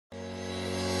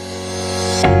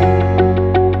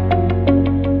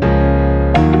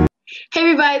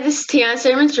everybody, this is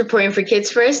Tiana reporting for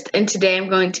Kids First, and today I'm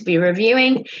going to be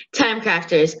reviewing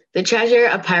Timecrafters, The Treasure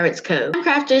of Pirates Cove.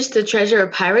 Timecrafters, The Treasure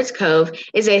of Pirates Cove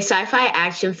is a sci-fi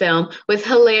action film with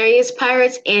hilarious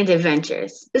pirates and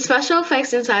adventures. The special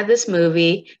effects inside this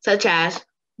movie, such as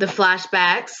the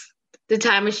flashbacks, the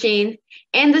time machine,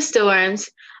 and the storms,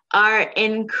 are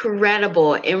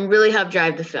incredible and really help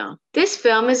drive the film. This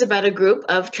film is about a group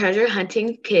of treasure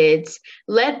hunting kids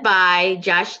led by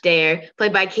Josh Dare,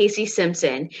 played by Casey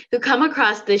Simpson, who come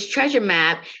across this treasure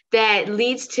map that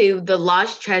leads to the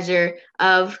lost treasure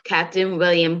of Captain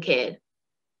William Kidd.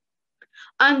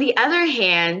 On the other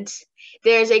hand,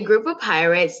 there's a group of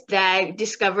pirates that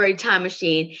discover a time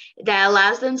machine that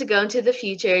allows them to go into the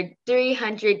future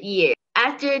 300 years.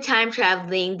 After time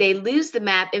traveling, they lose the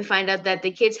map and find out that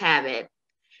the kids have it.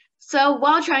 So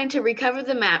while trying to recover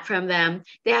the map from them,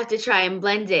 they have to try and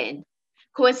blend in.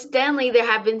 Coincidentally, there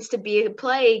happens to be a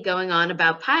play going on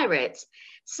about pirates.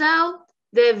 So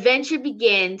the adventure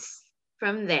begins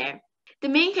from there. The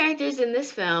main characters in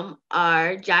this film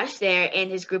are Josh Dare and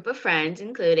his group of friends,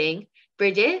 including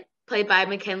Bridget, played by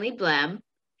McKinley Blem,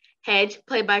 Hedge,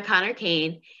 played by Connor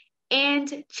Kane,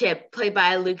 and Chip, played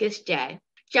by Lucas J.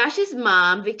 Josh's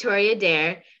mom, Victoria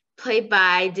Dare, played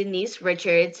by Denise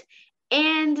Richards,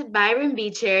 and Byron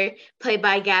Beecher, played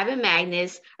by Gavin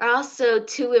Magnus, are also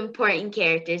two important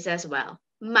characters as well.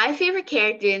 My favorite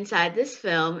character inside this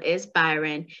film is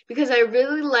Byron because I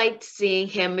really liked seeing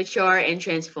him mature and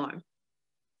transform.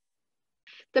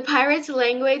 The pirates'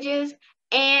 languages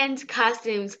and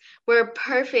costumes were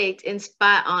perfect and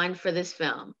spot on for this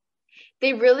film.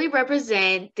 They really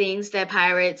represent things that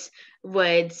pirates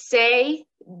would say,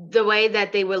 the way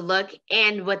that they would look,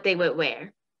 and what they would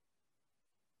wear.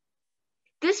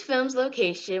 This film's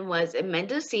location was in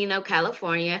Mendocino,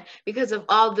 California, because of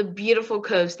all the beautiful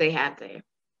coves they have there.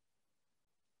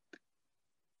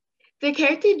 The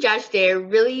character Josh Dare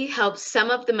really helps sum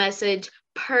up the message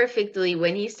perfectly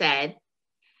when he said,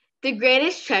 "The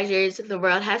greatest treasures the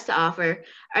world has to offer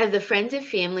are the friends and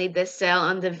family that sail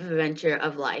on the adventure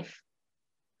of life."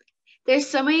 There's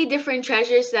so many different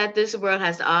treasures that this world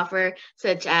has to offer,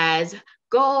 such as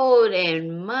gold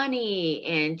and money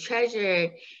and treasure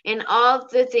and all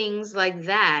the things like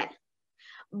that.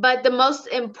 But the most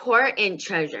important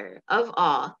treasure of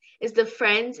all is the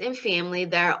friends and family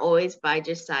that are always by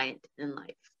your side in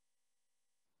life.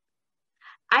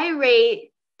 I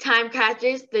rate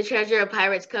Timecrafters, The Treasure of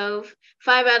Pirates Cove,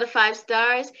 5 out of 5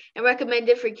 stars, and recommend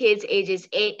it for kids ages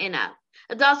 8 and up.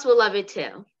 Adults will love it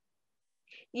too.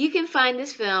 You can find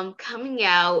this film coming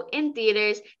out in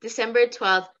theaters December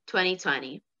 12th,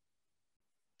 2020.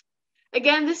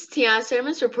 Again, this is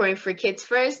Tiana reporting for Kids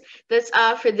First. That's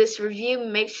all for this review.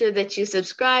 Make sure that you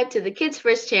subscribe to the Kids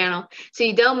First channel so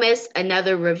you don't miss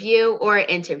another review or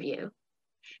interview.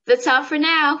 That's all for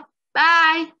now.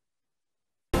 Bye!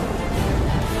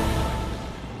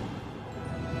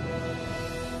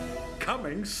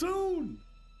 Coming soon!